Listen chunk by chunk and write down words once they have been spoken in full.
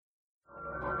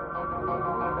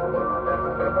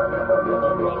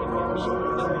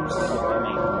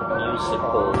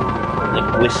musical,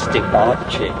 linguistic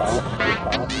objects.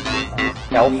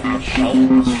 Elf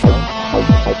machines.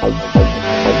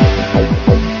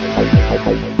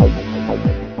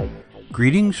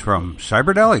 Greetings from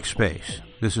Psychedelic Space.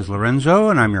 This is Lorenzo,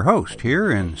 and I'm your host here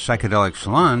in Psychedelic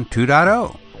Salon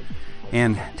 2.0.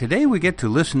 And today we get to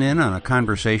listen in on a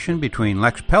conversation between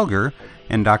Lex Pelger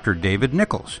and Dr. David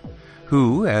Nichols,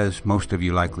 who, as most of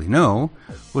you likely know,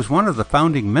 was one of the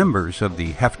founding members of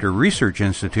the Hefter Research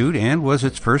Institute and was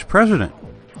its first president.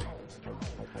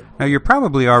 Now, you're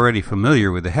probably already familiar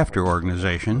with the Hefter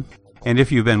organization, and if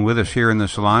you've been with us here in the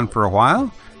salon for a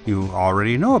while, you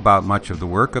already know about much of the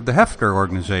work of the Hefter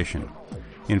organization.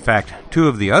 In fact, two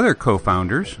of the other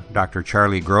co-founders, Dr.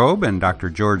 Charlie Grobe and Dr.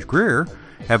 George Greer,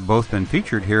 have both been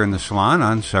featured here in the salon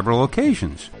on several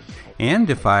occasions. And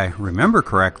if I remember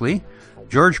correctly,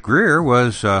 George Greer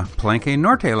was a Palenque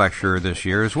Norte lecturer this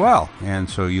year as well, and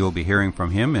so you'll be hearing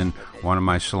from him in one of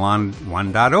my Salon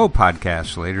 1.0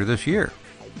 podcasts later this year.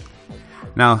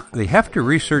 Now, the Hefter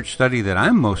research study that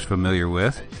I'm most familiar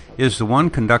with is the one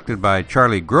conducted by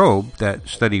Charlie Grobe that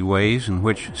studied ways in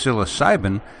which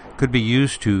psilocybin could be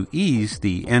used to ease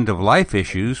the end-of-life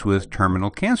issues with terminal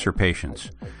cancer patients.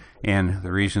 And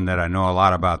the reason that I know a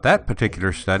lot about that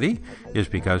particular study is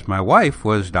because my wife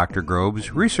was Dr.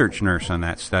 Grobe's research nurse on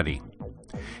that study.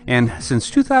 And since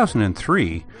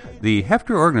 2003, the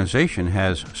Hefter organization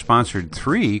has sponsored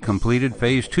 3 completed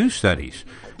Phase 2 studies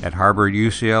at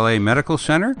Harvard-UCLA Medical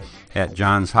Center, at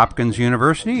Johns Hopkins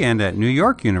University, and at New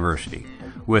York University,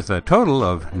 with a total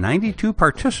of 92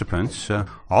 participants,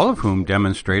 all of whom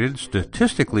demonstrated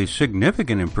statistically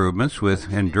significant improvements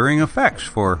with enduring effects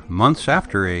for months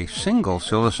after a single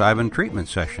psilocybin treatment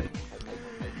session.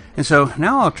 And so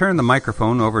now I'll turn the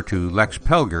microphone over to Lex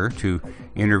Pelger to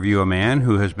interview a man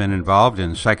who has been involved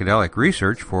in psychedelic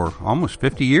research for almost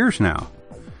 50 years now.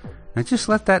 Now just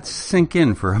let that sink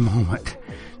in for a moment.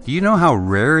 Do you know how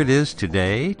rare it is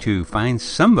today to find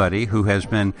somebody who has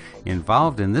been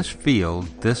involved in this field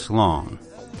this long?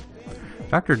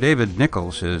 Dr. David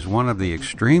Nichols is one of the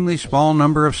extremely small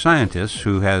number of scientists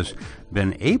who has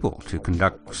been able to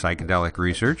conduct psychedelic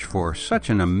research for such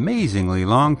an amazingly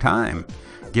long time,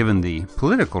 given the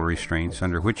political restraints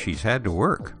under which he's had to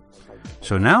work.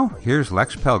 So now, here's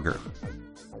Lex Pelger.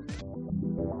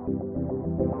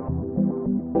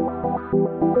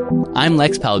 I'm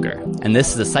Lex Pelger, and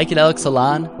this is the Psychedelic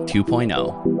Salon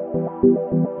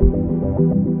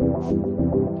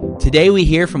 2.0. Today we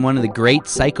hear from one of the great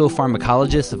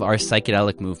psychopharmacologists of our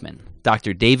psychedelic movement,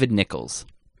 Dr. David Nichols.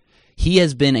 He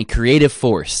has been a creative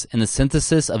force in the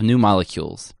synthesis of new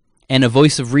molecules, and a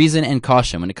voice of reason and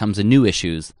caution when it comes to new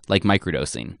issues like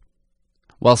microdosing.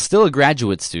 While still a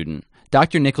graduate student,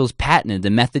 Dr. Nichols patented the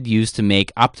method used to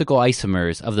make optical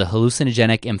isomers of the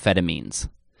hallucinogenic amphetamines.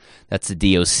 That's the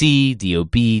DOC,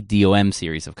 DOB, DOM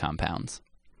series of compounds.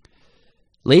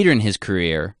 Later in his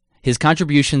career, his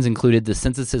contributions included the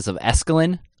synthesis of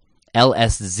escalin,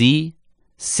 LSZ,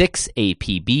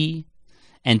 6-APB,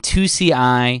 and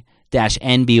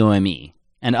 2CI-NBOME,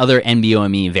 and other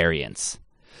NBOME variants.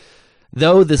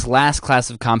 Though this last class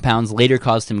of compounds later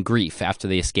caused him grief after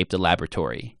they escaped the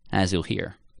laboratory, as you'll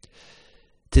hear.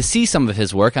 To see some of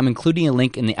his work, I'm including a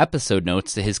link in the episode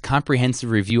notes to his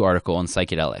comprehensive review article on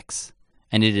psychedelics,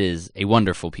 and it is a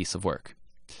wonderful piece of work.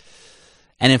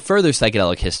 And in further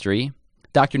psychedelic history,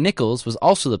 Dr. Nichols was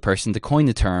also the person to coin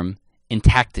the term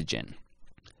entactogen.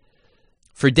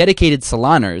 For dedicated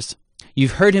saloners,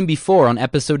 you've heard him before on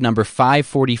episode number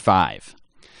 545.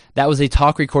 That was a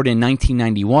talk recorded in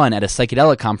 1991 at a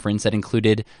psychedelic conference that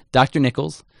included Dr.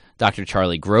 Nichols, Dr.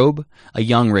 Charlie Grobe, a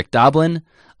young Rick Doblin,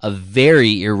 a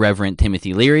very irreverent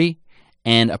Timothy Leary,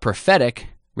 and a prophetic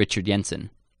Richard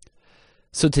Jensen.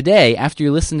 So today, after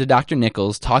you listen to Dr.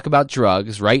 Nichols talk about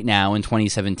drugs right now in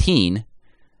 2017,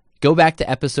 go back to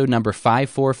episode number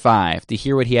 545 to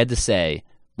hear what he had to say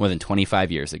more than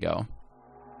 25 years ago.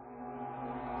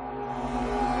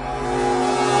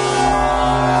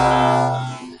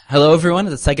 Hello, everyone,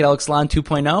 at the Psychedelic Salon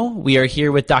 2.0. We are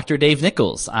here with Dr. Dave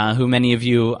Nichols, who many of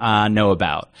you know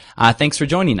about. Thanks for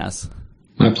joining us.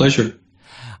 My pleasure.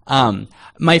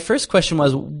 My first question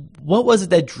was, what was it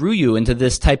that drew you into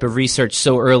this type of research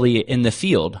so early in the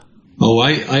field? Oh,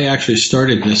 I actually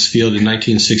started in this field in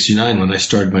 1969 when I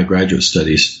started my graduate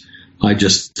studies. I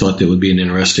just thought that would be an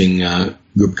interesting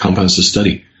group of compounds to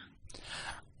study.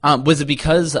 Was it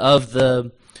because of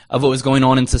what was going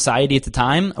on in society at the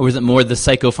time, or was it more the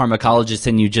psychopharmacologist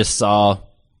and you just saw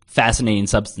fascinating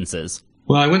substances?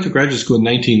 Well, I went to graduate school in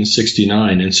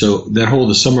 1969, and so that whole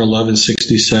the summer of love in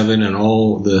 67 and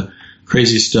all the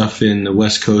crazy stuff in the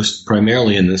West Coast,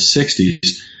 primarily in the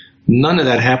 60s, None of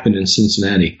that happened in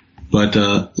Cincinnati. But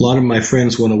a lot of my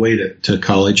friends went away to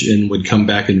college and would come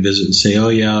back and visit and say, oh,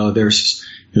 yeah, there's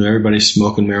everybody's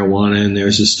smoking marijuana and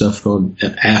there's this stuff called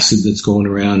acid that's going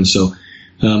around. So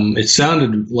it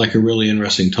sounded like a really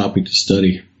interesting topic to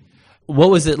study. What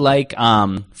was it like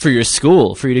for your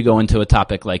school, for you to go into a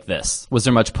topic like this? Was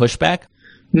there much pushback?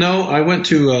 No, I went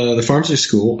to the pharmacy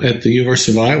school at the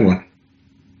University of Iowa.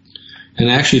 And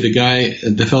actually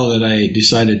the fellow that I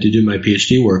decided to do my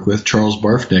PhD work with, Charles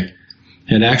Barfnick,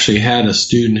 had actually had a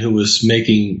student who was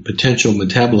making potential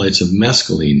metabolites of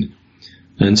mescaline.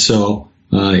 And so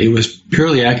it was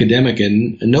purely academic,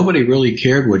 and nobody really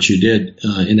cared what you did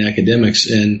in academics.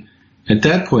 And at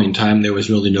that point in time, there was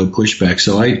really no pushback.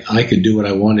 So I could do what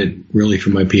I wanted really for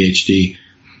my PhD.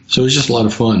 So it was just a lot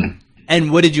of fun.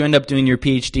 And what did you end up doing your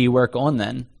PhD work on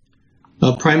then?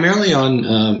 Primarily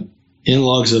on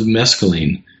analogs of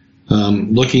mescaline.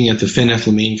 Looking at the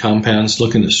phenethylamine compounds,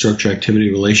 looking at structure-activity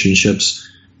relationships,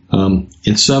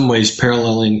 in some ways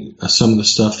paralleling some of the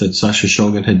stuff that Sasha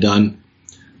Shulgin had done,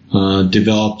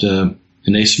 developed an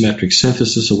asymmetric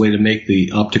synthesis, a way to make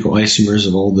the optical isomers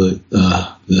of all the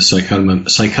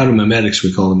psychotomimetics,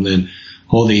 we call them then,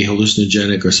 all the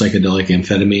hallucinogenic or psychedelic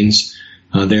amphetamines.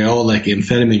 They're all like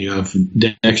amphetamine. You have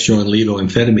dextro and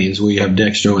levoamphetamines, where you have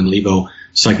dextro and levo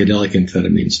psychedelic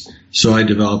amphetamines. So I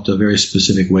developed a very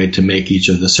specific way to make each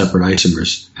of the separate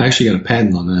isomers. I actually got a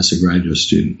patent on that as a graduate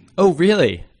student. Oh,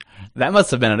 really? That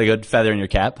must have been a good feather in your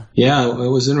cap. Yeah, it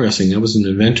was interesting. I was an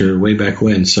inventor way back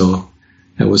when, so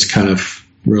that was kind of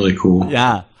really cool.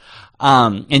 Yeah.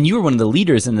 And you were one of the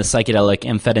leaders in the psychedelic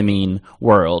amphetamine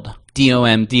world,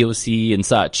 DOM, DOC, and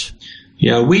such.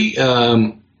 Yeah,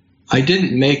 I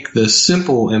didn't make the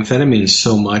simple amphetamines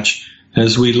so much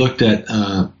as we looked at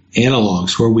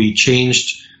analogs where we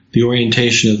changed the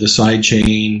orientation of the side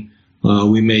chain.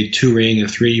 We made 2-ring and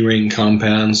 3-ring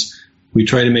compounds. We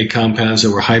tried to make compounds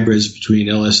that were hybrids between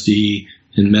LSD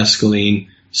and mescaline.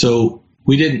 So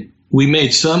we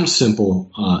made some simple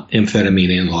amphetamine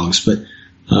analogs, but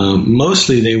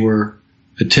mostly they were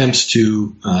attempts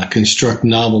to construct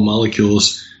novel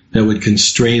molecules that would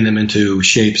constrain them into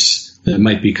shapes that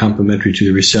might be complementary to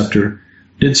the receptor.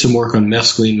 Did some work on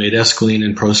mescaline, made escaline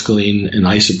and proscaline and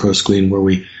isoproscaline, where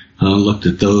we looked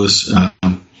at those.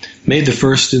 Made the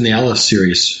first in the Aleph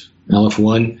series, Aleph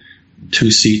 1,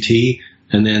 2CT,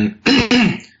 and then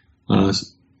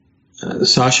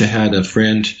Sasha had a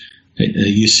friend at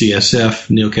UCSF,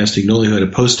 Neil Castagnoli, who had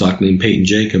a postdoc named Peyton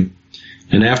Jacob.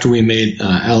 And after we made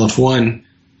Aleph 1,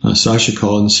 Sasha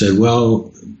called and said,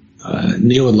 well,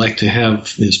 Neil would like to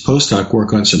have his postdoc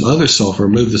work on some other sulfur,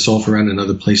 move the sulfur around in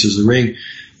other places of the ring,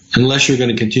 unless you're going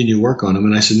to continue work on them.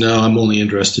 And I said, no, I'm only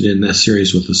interested in this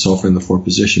series with the sulfur in the 4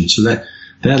 positions. So that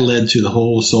led to the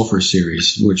whole sulfur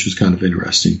series, which was kind of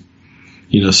interesting.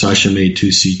 You know, Sasha made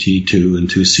 2CT2 and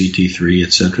 2CT3,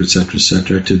 et cetera,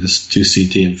 to this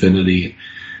 2CT infinity.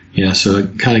 Yeah, so I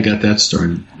kind of got that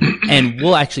started. And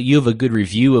you have a good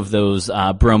review of those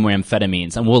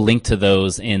bromoamphetamines, and we'll link to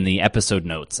those in the episode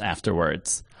notes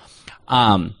afterwards.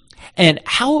 And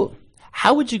how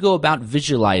would you go about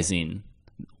visualizing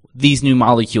these new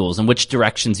molecules and which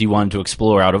directions you wanted to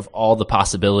explore out of all the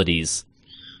possibilities?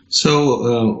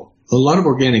 So a lot of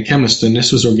organic chemists, and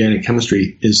this was organic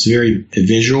chemistry, is very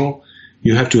visual.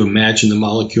 You have to imagine the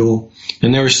molecule.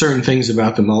 And there were certain things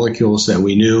about the molecules that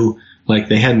we knew, like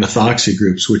they had methoxy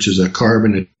groups, which is a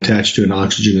carbon attached to an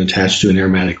oxygen attached to an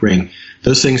aromatic ring.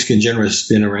 Those things can generally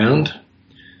spin around.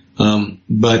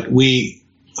 But we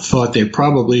thought they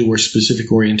probably were specific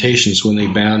orientations when they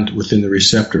bound within the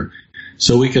receptor.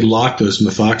 So we could lock those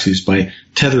methoxys by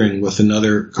tethering with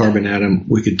another carbon atom.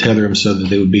 We could tether them so that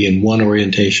they would be in one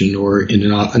orientation or in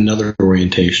another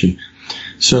orientation.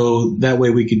 So that way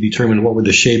we could determine what were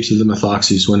the shapes of the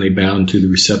methoxys when they bound to the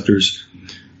receptors.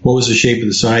 What was the shape of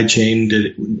the side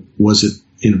chain? Was it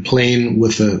in a plane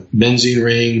with a benzene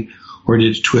ring, or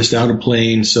did it twist out a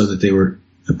plane so that they were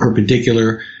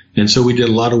perpendicular? And so we did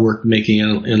a lot of work making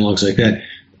analogs like that.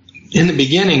 In the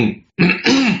beginning,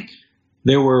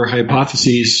 there were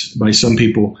hypotheses by some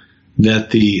people that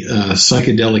the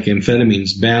psychedelic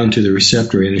amphetamines bound to the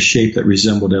receptor in a shape that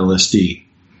resembled LSD.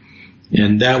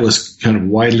 And that was kind of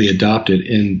widely adopted.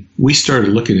 And we started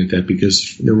looking at that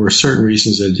because there were certain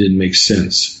reasons that it didn't make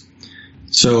sense.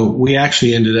 So we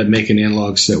actually ended up making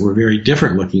analogs that were very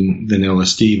different looking than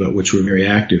LSD, but which were very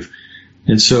active.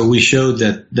 And so we showed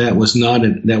that was not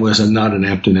an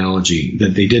apt analogy,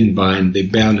 that they didn't bind, they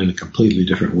bound in a completely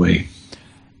different way.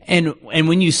 And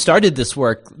when you started this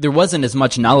work, there wasn't as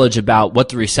much knowledge about what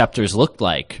the receptors looked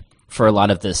like for a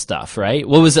lot of this stuff, right?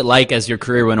 What was it like as your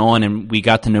career went on and we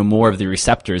got to know more of the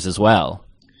receptors as well?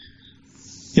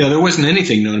 Yeah, there wasn't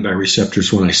anything known about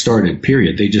receptors when I started,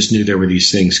 period. They just knew there were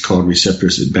these things called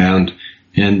receptors that bound.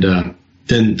 And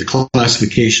then the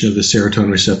classification of the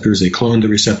serotonin receptors, they cloned the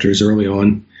receptors early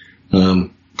on,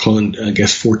 cloned, I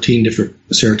guess, 14 different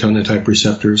serotonin-type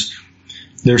receptors.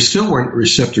 There still weren't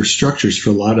receptor structures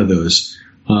for a lot of those.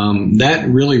 That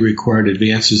really required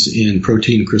advances in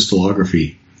protein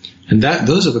crystallography. And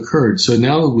those have occurred. So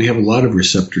now we have a lot of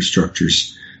receptor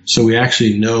structures. So we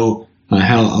actually know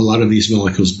how a lot of these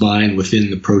molecules bind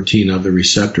within the protein of the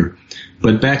receptor.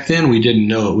 But back then we didn't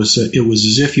know. It was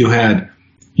as if you had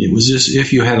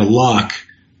a lock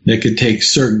that could take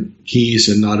certain keys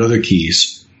and not other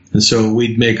keys. And so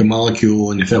we'd make a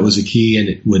molecule, and if that was a key and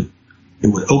it would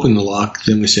open the lock,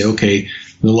 then we say, okay,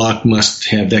 the lock must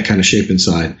have that kind of shape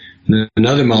inside. And then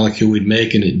another molecule we'd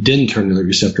make, and it didn't turn the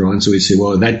receptor on, so we'd say,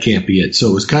 well, that can't be it. So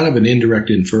it was kind of an indirect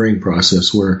inferring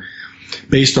process where,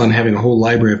 based on having a whole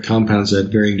library of compounds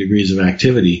at varying degrees of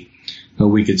activity,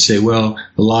 we could say, well,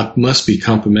 the lock must be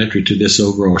complementary to this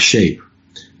overall shape.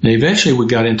 And eventually we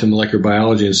got into molecular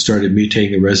biology and started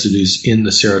mutating the residues in the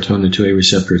serotonin 2A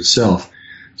receptor itself.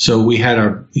 So we had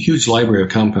our huge library of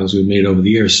compounds we made over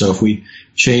the years. So if we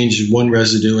changed one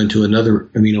residue into another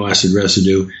amino acid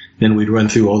residue, then we'd run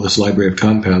through all this library of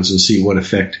compounds and see what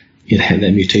effect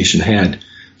that mutation had.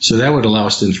 So that would allow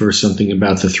us to infer something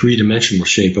about the three-dimensional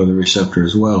shape of the receptor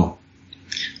as well.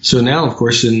 So now, of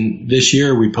course, in this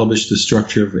year, we published the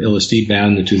structure of LSD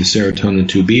bound into the serotonin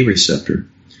 2B receptor.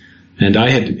 And I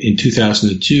had, in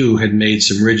 2002, had made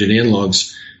some rigid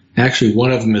analogs. Actually,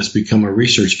 one of them has become a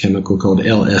research chemical called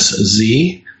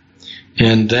LSZ.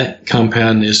 And that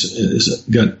compound is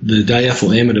got the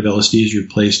diethylamide of LSD is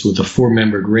replaced with a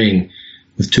four-membered ring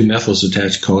with two methyls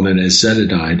attached called an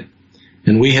azetidide.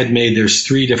 And we had made, there's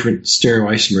three different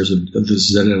stereoisomers of the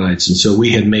azetidides. And so we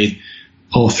had made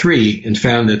all three and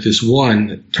found that this one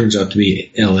that turns out to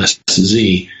be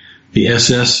LSZ, the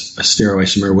SS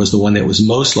stereoisomer, was the one that was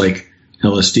most like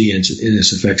LSD in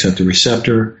its effects at the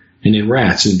receptor and in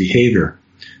rats in behavior.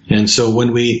 And so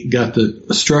when we got the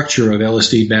structure of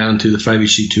LSD bound to the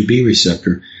 5-HT2B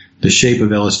receptor, the shape of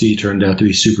LSD turned out to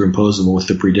be superimposable with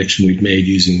the prediction we'd made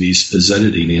using these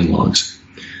azetidine analogs.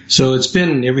 So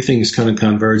everything's kind of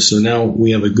converged. So now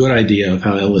we have a good idea of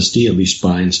how LSD at least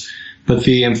binds. But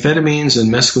the amphetamines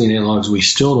and mescaline analogs, we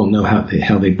still don't know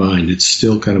how they bind. It's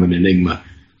still kind of an enigma.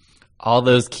 All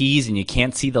those keys and you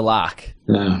can't see the lock.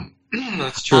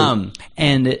 That's true.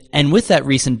 And with that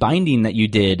recent binding that you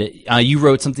did, you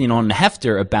wrote something on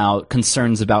Hefter about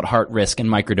concerns about heart risk and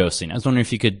microdosing. I was wondering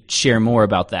if you could share more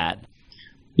about that.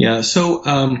 Yeah, so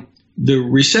the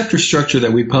receptor structure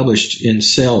that we published in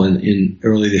Cell in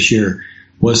early this year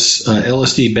was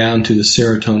LSD bound to the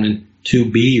serotonin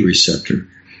 2B receptor.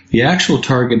 The actual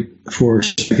target for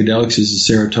psychedelics is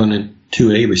the serotonin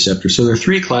 2A receptor. So there are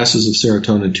three classes of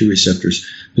serotonin 2 receptors,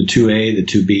 the 2A, the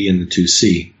 2B, and the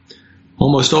 2C.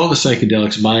 Almost all the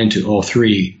psychedelics bind to all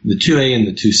three. The 2A and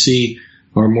the 2C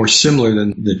are more similar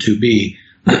than the 2B,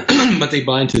 but they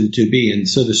bind to the 2B. And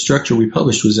so the structure we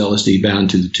published was LSD bound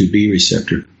to the 2B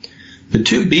receptor. The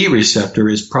 2B receptor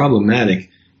is problematic.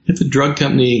 If a drug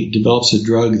company develops a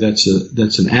drug that's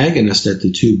an agonist at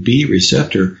the 2B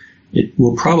receptor, it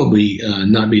will probably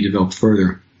not be developed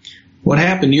further. What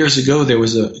happened years ago, there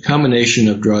was a combination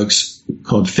of drugs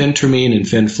called phentermine and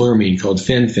fenfluramine called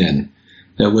fen-phen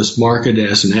that was marketed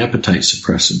as an appetite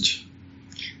suppressant.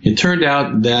 It turned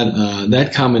out that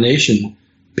that combination,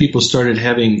 people started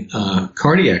having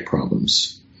cardiac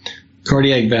problems,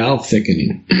 cardiac valve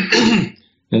thickening.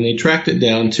 And they tracked it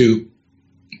down to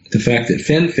the fact that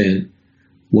fen-phen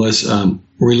was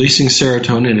releasing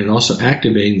serotonin and also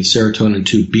activating the serotonin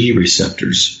 2B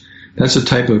receptors. That's a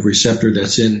type of receptor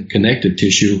that's in connective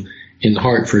tissue in the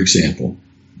heart, for example.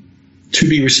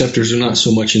 2B receptors are not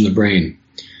so much in the brain.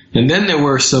 And then there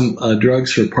were some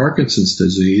drugs for Parkinson's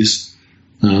disease,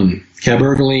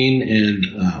 cabergoline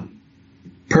and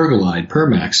pergolide,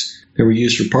 Permax, that were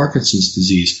used for Parkinson's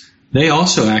disease. They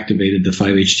also activated the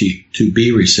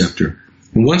 5-HT2B receptor.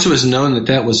 And once it was known that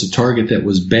that was a target that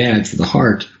was bad for the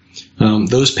heart,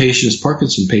 those patients,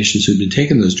 Parkinson patients who had been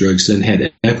taking those drugs, then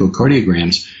had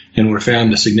echocardiograms and were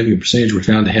found, a significant percentage were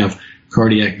found to have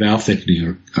cardiac valve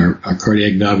thickening or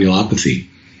cardiac valvulopathy.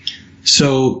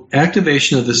 So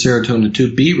activation of the serotonin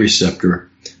 2B receptor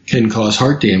can cause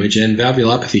heart damage, and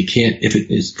valvulopathy can't, if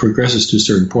it progresses to a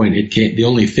certain point, it can't, the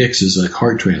only fix is a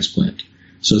heart transplant.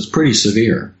 So it's pretty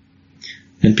severe.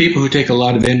 And people who take a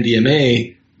lot of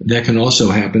MDMA, that can also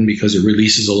happen because it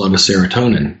releases a lot of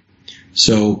serotonin.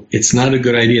 So it's not a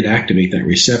good idea to activate that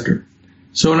receptor.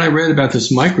 So when I read about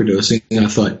this microdosing, I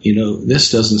thought,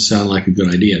 this doesn't sound like a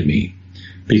good idea to me.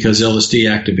 because LSD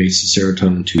activates the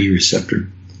serotonin 2B receptor.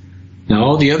 Now,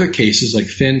 all the other cases like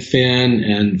fen-phen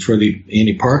and for the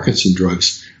anti-Parkinson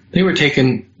drugs, they were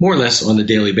taken more or less on a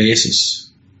daily basis.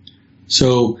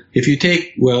 So if you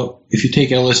take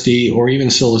LSD or even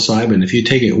psilocybin, if you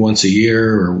take it once a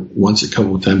year or once a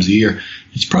couple of times a year,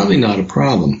 it's probably not a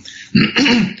problem.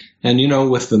 And,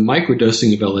 with the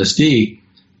microdosing of LSD,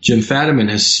 Jim Fadiman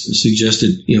has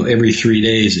suggested, every 3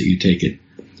 days that you take it.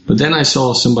 But then I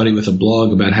saw somebody with a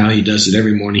blog about how he does it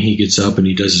every morning. He gets up and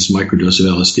he does his microdose of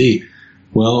LSD.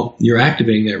 Well, you're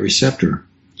activating that receptor.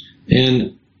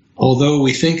 And although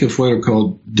we think of what are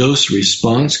called dose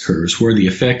response curves, where the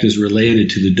effect is related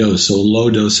to the dose, so low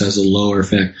dose has a lower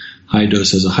effect, high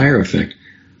dose has a higher effect.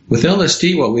 With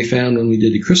LSD, what we found when we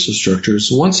did the crystal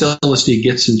structures, once LSD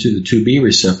gets into the 2B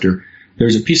receptor,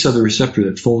 there's a piece of the receptor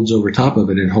that folds over top of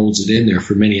it and holds it in there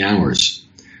for many hours.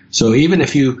 So even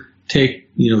if you take,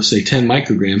 say 10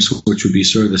 micrograms, which would be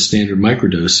sort of the standard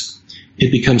microdose,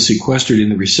 it becomes sequestered in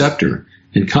the receptor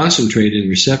and concentrated in the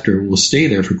receptor and will stay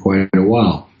there for quite a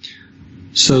while.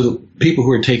 So people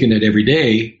who are taking it every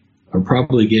day are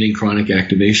probably getting chronic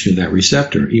activation of that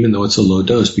receptor, even though it's a low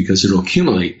dose, because it'll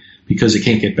accumulate because it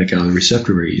can't get back out of the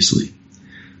receptor very easily.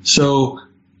 So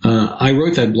I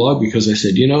wrote that blog because I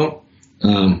said, you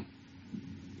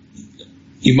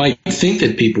might think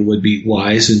that people would be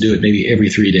wise and do it maybe every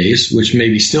 3 days, which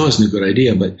maybe still isn't a good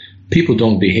idea, but people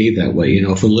don't behave that way.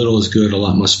 If a little is good, a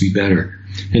lot must be better.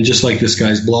 And just like this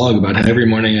guy's blog about how every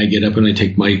morning I get up and I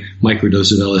take my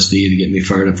microdose of LSD to get me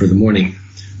fired up for the morning,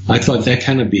 I thought that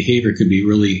kind of behavior could be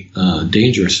really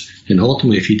dangerous. And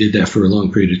ultimately, if he did that for a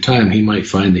long period of time, he might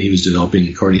find that he was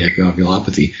developing cardiac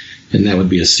valvulopathy, and that would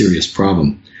be a serious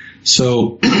problem.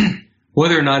 So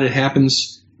whether or not it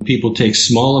happens, people take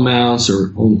small amounts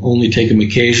or only take them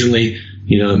occasionally,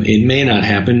 it may not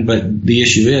happen. But the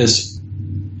issue is,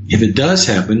 if it does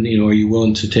happen, are you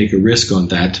willing to take a risk on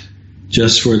that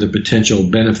just for the potential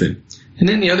benefit? And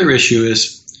then the other issue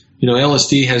is,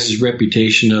 LSD has this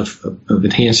reputation of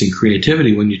enhancing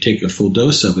creativity when you take a full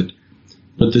dose of it.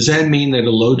 But does that mean that a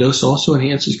low dose also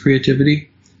enhances creativity?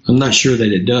 I'm not sure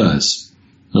that it does.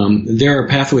 There are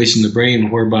pathways in the brain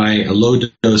whereby a low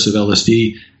dose of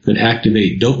LSD could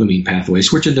activate dopamine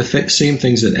pathways, which are the same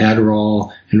things that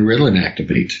Adderall and Ritalin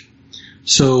activate.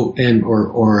 So,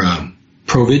 or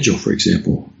Provigil, for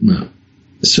example.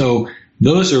 So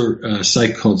those are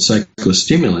called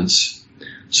psychostimulants.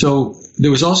 So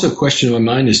there was also a question in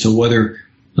my mind as to whether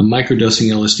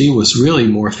microdosing LSD was really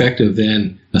more effective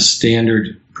than a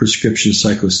standard prescription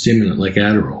psychostimulant like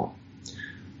Adderall.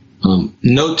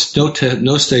 No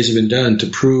studies have been done to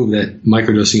prove that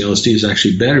microdosing LSD is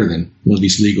actually better than one of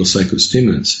these legal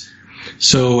psychostimulants.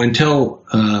 So until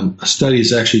a study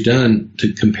is actually done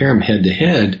to compare them head to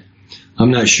head,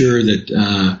 I'm not sure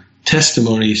that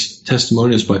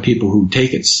testimonials by people who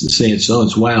take it say it's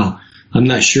wow. I'm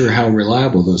not sure how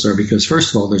reliable those are because,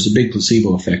 first of all, there's a big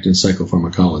placebo effect in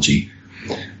psychopharmacology.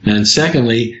 And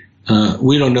secondly,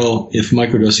 we don't know if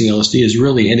microdosing LSD is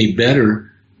really any better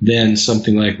than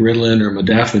something like Ritalin or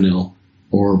modafinil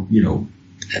or,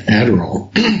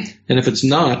 Adderall. And if it's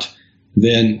not,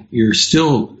 then you're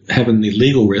still having the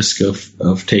legal risk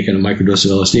of taking a microdose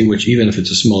of LSD, which even if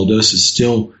it's a small dose is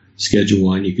still Schedule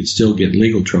 1. You could still get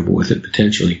legal trouble with it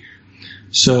potentially.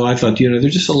 So I thought,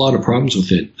 there's just a lot of problems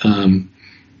with it.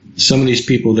 Some of these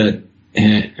people that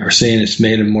are saying it's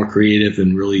made them more creative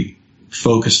and really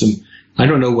focused them, I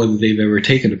don't know whether they've ever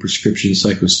taken a prescription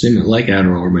psychostimulant like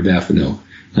Adderall or modafinil.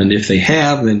 And if they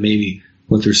have, then maybe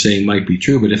what they're saying might be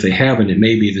true. But if they haven't, it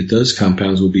may be that those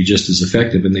compounds would be just as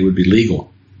effective and they would be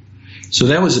legal. So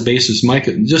that was the basis,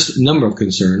 just a number of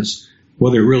concerns,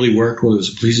 whether it really worked, whether it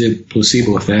was a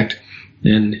placebo effect.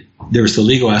 And there's the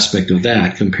legal aspect of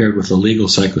that compared with the legal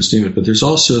psychostimulant. But there's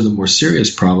also the more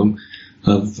serious problem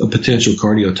of a potential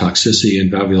cardiotoxicity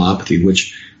and valvulopathy,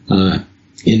 which in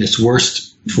its worst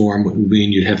form would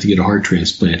mean you'd have to get a heart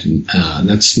transplant. And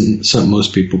that's something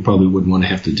most people probably wouldn't want to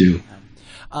have to do.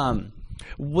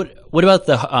 What about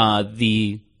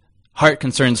the heart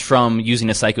concerns from using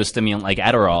a psychostimulant like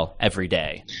Adderall every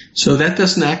day? So that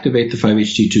doesn't activate the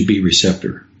 5-HT2B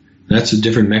receptor. That's a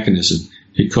different mechanism.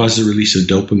 It causes the release of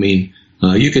dopamine.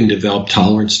 You can develop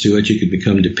tolerance to it. You could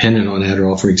become dependent on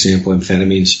Adderall, for example,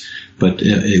 amphetamines, but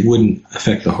it wouldn't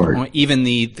affect the heart. Even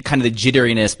the kind of the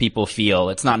jitteriness people feel,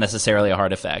 it's not necessarily a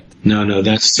heart effect. No,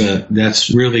 that's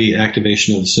really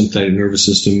activation of the sympathetic nervous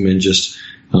system and just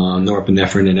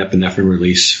norepinephrine and epinephrine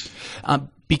release.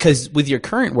 Because with your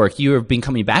current work, you have been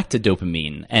coming back to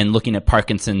dopamine and looking at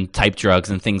Parkinson-type drugs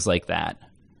and things like that.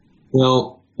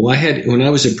 Well, Well, when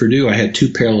I was at Purdue, I had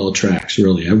two parallel tracks,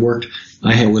 really. I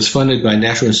was funded by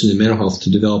National Institute of Mental Health to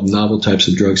develop novel types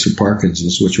of drugs for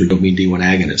Parkinson's, which were dopamine D1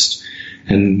 agonists.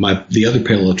 And the other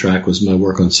parallel track was my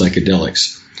work on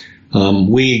psychedelics.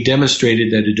 We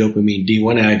demonstrated that a dopamine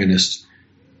D1 agonist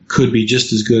could be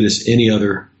just as good as any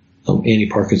other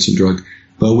anti-Parkinson drug,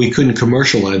 but we couldn't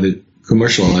commercialize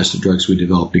the drugs we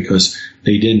developed because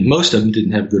most of them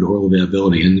didn't have good oral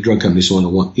availability, and the drug companies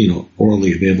want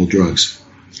orally available drugs.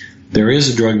 There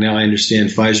is a drug now, I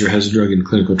understand Pfizer has a drug in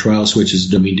clinical trials, which is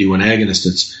a dopamine D1 agonist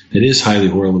that is highly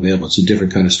oral available. It's a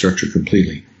different kind of structure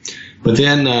completely. But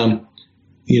then,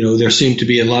 there seemed to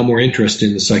be a lot more interest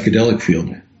in the psychedelic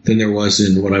field than there was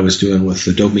in what I was doing with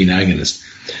the dopamine agonist.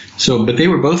 But they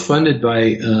were both funded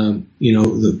by, the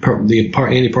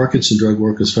anti-Parkinson drug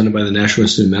work was funded by the National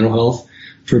Institute of Mental Health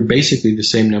for basically the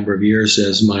same number of years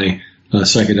as my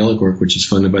psychedelic work, which is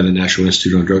funded by the National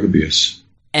Institute on Drug Abuse.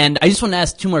 And I just want to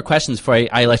ask two more questions before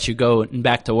I let you go and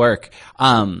back to work.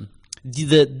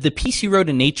 The piece you wrote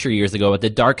in Nature years ago about the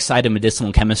dark side of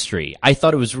medicinal chemistry, I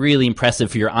thought it was really impressive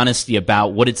for your honesty about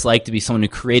what it's like to be someone who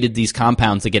created these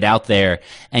compounds that get out there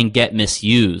and get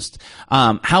misused.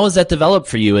 How has that developed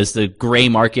for you as the gray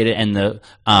market and the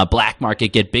black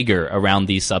market get bigger around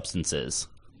these substances?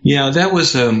 Yeah, that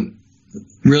was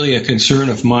really a concern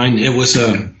of mine. It was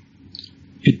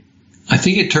I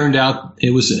think it turned out it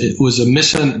was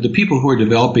the people who were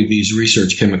developing these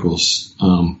research chemicals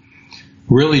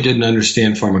really didn't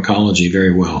understand pharmacology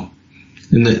very well.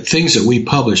 And the things that we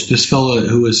published, this fellow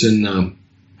who was in,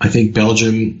 I think,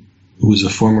 Belgium, who was a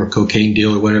former cocaine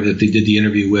dealer or whatever that they did the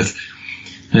interview with,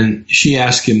 and she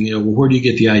asked him, where do you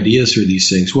get the ideas for these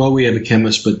things? Well, we have a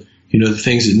chemist, but, the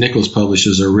things that Nichols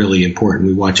publishes are really important.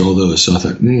 We watch all those. So I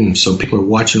thought, so people are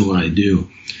watching what I do.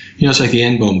 It's like the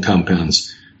N-Bohm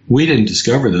compounds. We didn't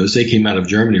discover those. They came out of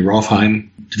Germany. Rolfheim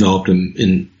developed them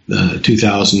in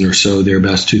 2000 or so,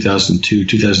 thereabouts 2002,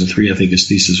 2003, I think his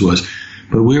thesis was.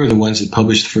 But we were the ones that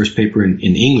published the first paper in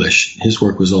English. His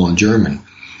work was all in German.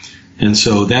 And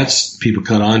so people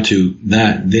caught on to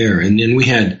that there. And then we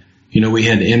had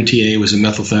MTA, was a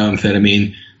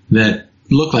methylphenamine that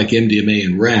looked like MDMA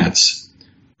in rats.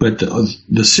 But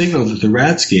the signal that the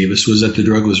rats gave us was that the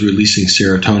drug was releasing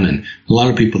serotonin. A lot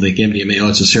of people think MDMA,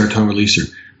 it's a serotonin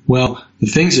releaser. Well, the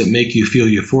things that make you feel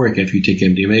euphoric after you take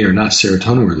MDMA are not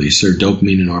serotonin release, they're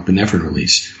dopamine and norepinephrine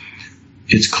release.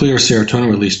 It's clear serotonin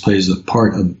release plays a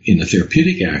part in the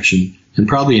therapeutic action and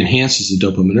probably enhances the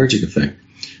dopaminergic effect.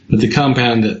 But the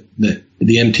compound that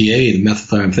the MTA, the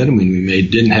methylphenamine we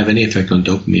made, didn't have any effect on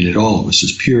dopamine at all. It was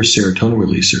just pure serotonin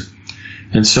releaser.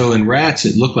 And so in rats,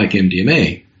 it looked like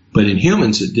MDMA, but in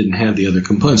humans, it didn't have the other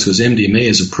components because MDMA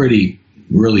is a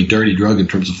really dirty drug in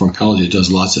terms of pharmacology. It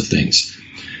does lots of things.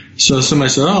 So somebody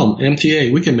said,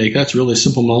 MTA, we can make that's a really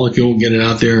simple molecule, get it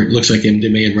out there. It looks like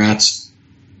MDMA in rats,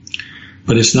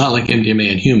 but it's not like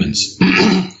MDMA in humans.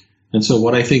 And so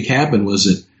what I think happened was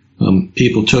that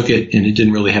people took it and it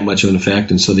didn't really have much of an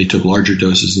effect, and so they took larger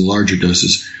doses and larger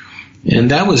doses.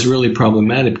 And that was really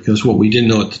problematic because what we didn't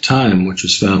know at the time, which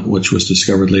was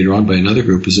discovered later on by another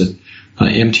group, is that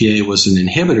MTA was an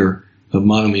inhibitor of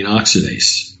monoamine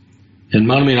oxidase. And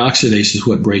monoamine oxidase is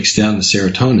what breaks down the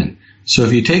serotonin. So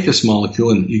if you take this molecule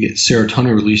and you get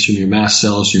serotonin released from your mast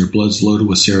cells and your blood's loaded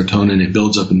with serotonin, it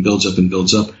builds up and builds up and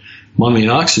builds up. Monoamine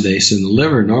oxidase in the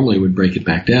liver normally would break it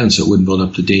back down so it wouldn't build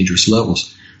up to dangerous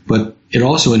levels. But it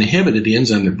also inhibited the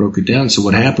enzyme that broke it down. So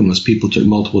what happened was people took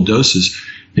multiple doses.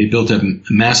 They built up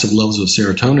massive levels of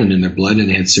serotonin in their blood and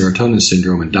they had serotonin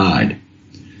syndrome and died.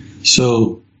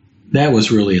 So that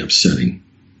was really upsetting.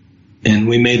 And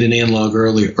we made an analog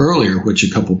earlier, which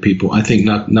a couple people, I think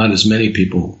not as many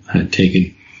people had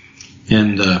taken.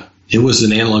 And it was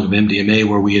an analog of MDMA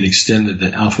where we had extended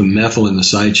the alpha methyl in the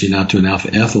side chain out to an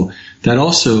alpha ethyl. That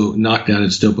also knocked out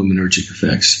its dopaminergic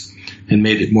effects and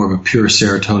made it more of a pure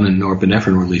serotonin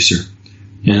norepinephrine releaser.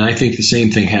 And I think the same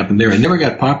thing happened there. It never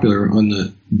got popular on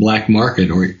the black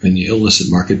market or in the illicit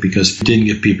market because it didn't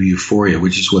give people euphoria,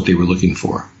 which is what they were looking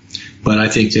for. But I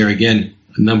think there again,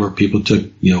 a number of people took,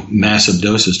 massive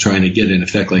doses trying to get an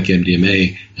effect like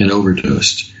MDMA and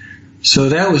overdosed. So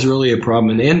that was really a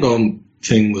problem. And the N-Bohm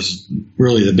thing was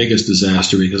really the biggest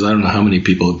disaster because I don't know how many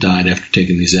people have died after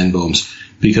taking these N-Bohms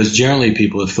because generally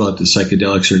people have thought that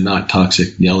psychedelics are not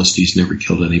toxic. The LSD's never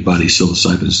killed anybody.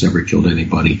 Psilocybin's never killed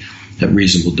anybody at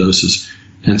reasonable doses.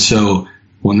 And so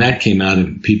when that came out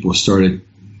and people started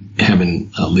having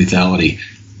lethality,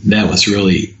 that was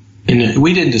really, and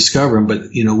we didn't discover them, but,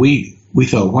 we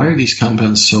thought, why are these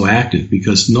compounds so active?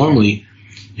 Because normally,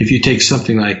 if you take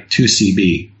something like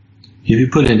 2CB, if you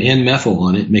put an N-methyl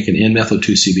on it, make an N-methyl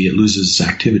 2CB, it loses its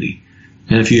activity.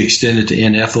 And if you extend it to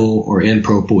N-ethyl or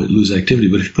N-propyl, it loses activity.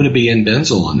 But if you put a big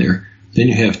N-benzyl on there, then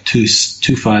you have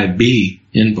 2,5-B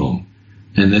N-foam,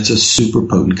 and that's a super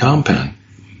potent compound.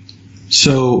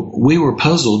 So we were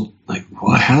puzzled, like,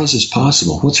 well, how is this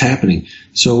possible? What's happening?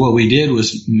 So what we did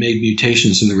was made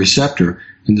mutations in the receptor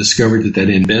and discovered that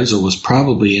N-benzyl was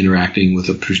probably interacting with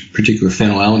a particular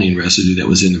phenylalanine residue that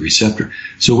was in the receptor.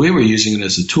 So we were using it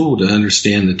as a tool to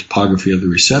understand the topography of the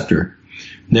receptor,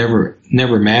 never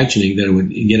imagining that it would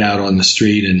get out on the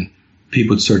street and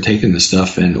people would start taking this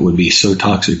stuff and it would be so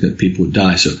toxic that people would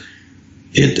die. So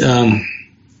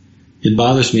it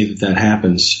bothers me that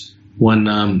happens. When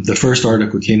the first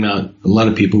article came out, a lot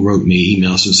of people wrote me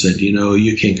emails and said,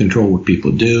 you can't control what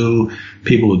people do.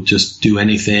 People just do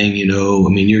anything,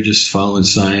 you're just following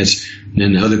science. And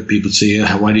then other people say,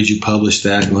 why did you publish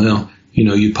that? Well,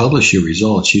 you publish your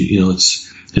results.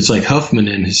 It's like Huffman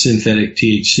and his synthetic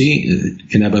THC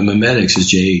cannabimimetics, his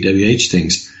JAWH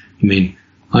things.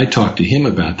 I talked to him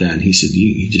about that, and he said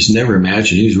he just never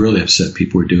imagined. He was really upset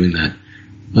people were doing that.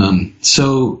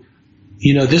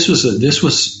 This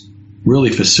was really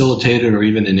facilitated or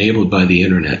even enabled by the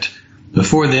internet.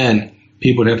 Before then,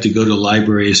 people would have to go to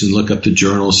libraries and look up the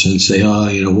journals and say,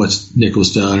 what's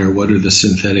Nichols done, or what are the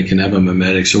synthetic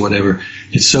cannabimimetics, or whatever.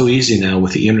 It's so easy now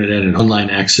with the internet and online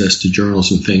access to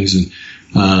journals and things and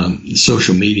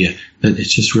social media that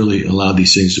it's just really allowed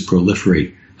these things to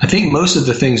proliferate. I think most of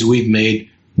the things we've made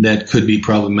that could be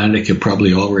problematic have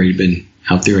probably already been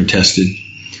out there and tested.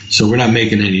 So we're not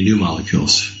making any new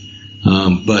molecules.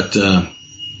 But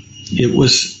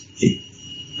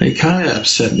it kind of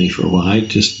upset me for a while. I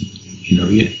just,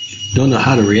 you don't know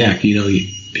how to react.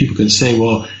 People can say,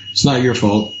 well, it's not your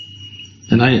fault.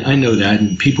 And I know that.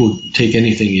 And people take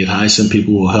anything you high. Some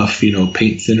people will huff,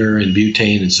 paint thinner and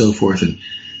butane and so forth.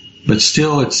 But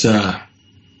still, it's,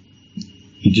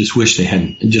 you just wish they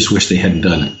hadn't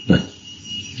done it. But,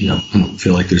 I don't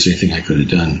feel like there's anything I could have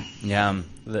done. Yeah.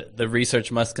 The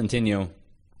research must continue.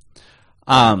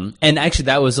 And actually,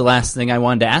 that was the last thing I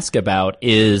wanted to ask about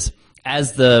is,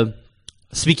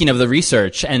 speaking of the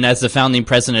research and as the founding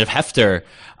president of Hefter,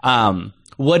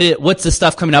 what's the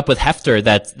stuff coming up with Hefter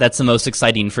that's the most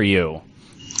exciting for you?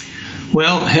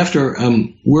 Well,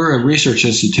 Hefter, we're a research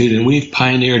institute, and we've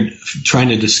pioneered trying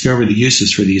to discover the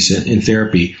uses for these in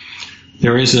therapy.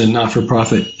 There is a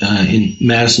not-for-profit in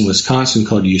Madison, Wisconsin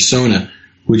called USONA,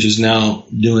 which is now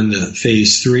doing the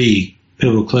phase 3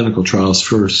 pivotal clinical trials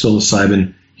for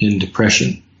psilocybin in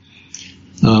depression.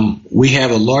 We have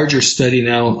a larger study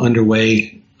now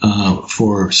underway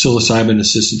for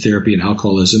psilocybin-assisted therapy in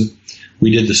alcoholism. We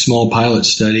did the small pilot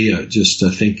study,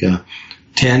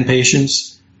 10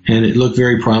 patients, and it looked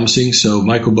very promising. So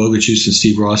Michael Bogacic and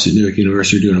Steve Ross at Newark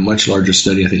University are doing a much larger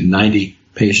study, I think 90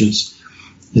 patients,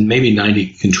 and maybe 90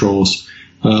 controls.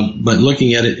 But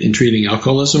looking at it in treating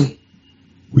alcoholism,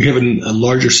 we have a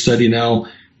larger study now.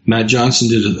 Matt Johnson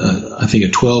did, a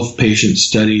 12-patient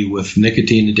study with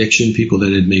nicotine addiction, people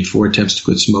that had made 4 attempts to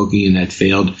quit smoking and had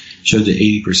failed, showed that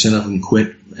 80% of them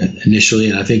quit initially,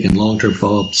 and I think in long-term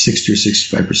follow-up, 60 or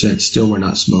 65% still were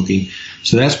not smoking.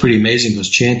 So that's pretty amazing, because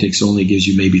Chantix only gives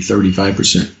you maybe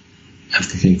 35%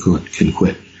 can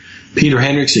quit. Peter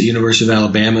Hendricks at University of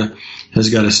Alabama has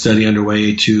got a study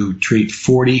underway to treat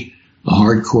 40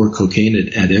 hardcore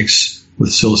cocaine addicts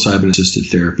with psilocybin-assisted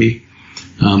therapy.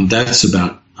 That's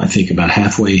about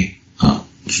halfway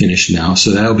finished now,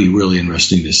 so that'll be really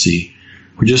interesting to see.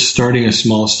 We're just starting a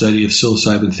small study of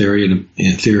psilocybin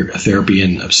therapy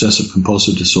in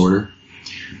obsessive-compulsive disorder,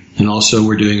 and also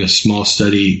we're doing a small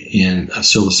study in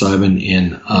psilocybin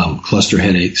in cluster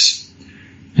headaches.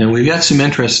 And we've got some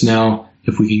interest now,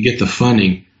 if we can get the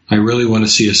funding. I really want to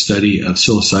see a study of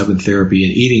psilocybin therapy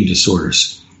in eating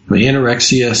disorders.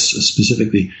 Anorexia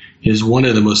specifically is one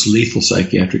of the most lethal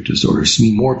psychiatric disorders.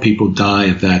 More people die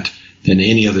of that than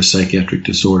any other psychiatric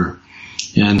disorder.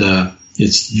 And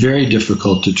it's very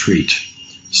difficult to treat.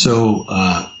 So,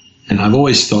 and I've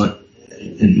always thought,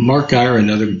 and Mark Geyer,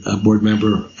 another board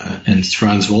member, and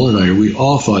Franz Wollenreiter, we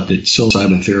all thought that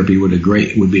psilocybin therapy would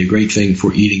be a great thing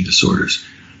for eating disorders.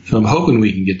 So I'm hoping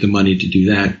we can get the money to do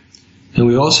that. And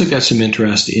we also got some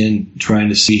interest in trying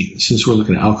to see, since we're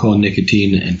looking at alcohol,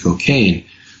 nicotine, and cocaine,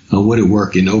 would it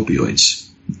work in opioids?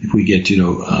 If we get,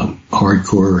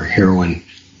 hardcore heroin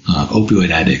opioid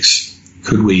addicts,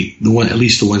 could we, at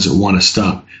least the ones that want to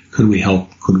stop, could we help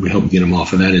get them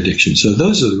off of that addiction? So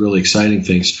those are the really exciting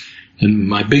things. And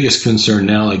my biggest concern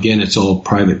now, again, it's all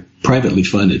privately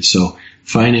funded. So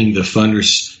finding the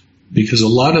funders, because a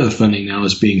lot of the funding now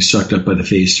is being sucked up by the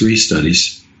phase 3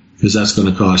 studies, because that's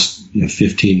going to cost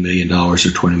 $15 million or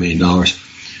 $20 million.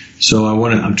 So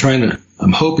I'm trying to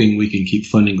I'm hoping we can keep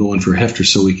funding going for Hefter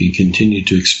so we can continue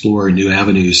to explore new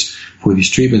avenues for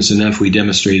these treatments. And if we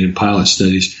demonstrate in pilot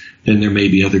studies, then there may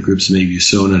be other groups, maybe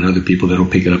Sona and other people that will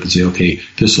pick it up and say, okay,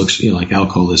 this looks, like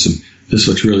alcoholism. This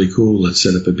looks really cool. Let's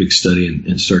set up a big study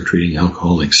and start treating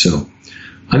alcoholics. So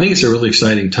I think it's a really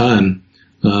exciting time.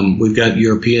 We've got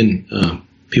European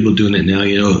people doing it now,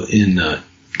 in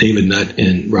David Nutt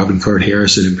and Robin Card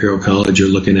Harris at Imperial College are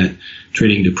looking at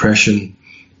treating depression.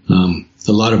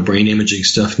 A lot of brain imaging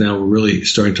stuff now. We're really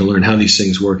starting to learn how these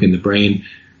things work in the brain.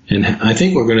 And I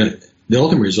think the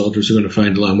ultimate result is we're going to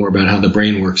find a lot more about how the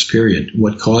brain works, period.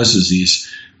 What causes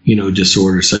these,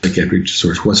 disorders, psychiatric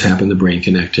disorders, what's happened to brain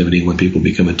connectivity when people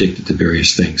become addicted to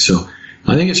various things. So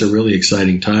I think it's a really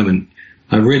exciting time. And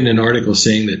I've written an article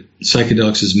saying that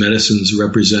psychedelics as medicines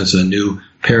represents a new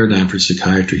paradigm for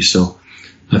psychiatry. So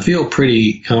I feel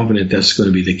pretty confident that's going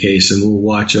to be the case, and we'll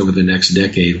watch over the next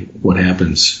decade what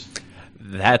happens.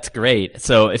 That's great.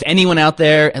 So if anyone out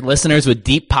there, listeners with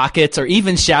deep pockets or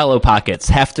even shallow pockets,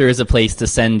 Hefter is a place to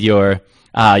send your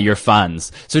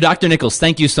funds. So Dr. Nichols,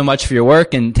 thank you so much for your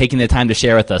work and taking the time to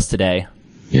share with us today.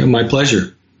 Yeah, my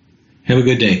pleasure. Have a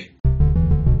good day.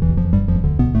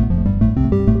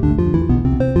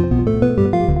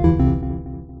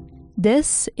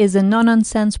 This is a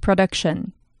no-nonsense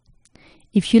production.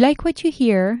 If you like what you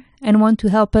hear and want to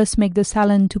help us make the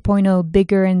Salon 2.0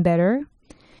 bigger and better,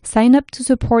 sign up to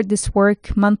support this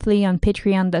work monthly on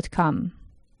patreon.com.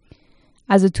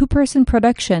 As a two-person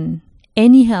production,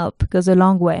 any help goes a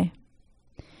long way.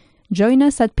 Join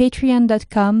us at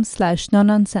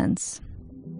patreon.com/nononsense.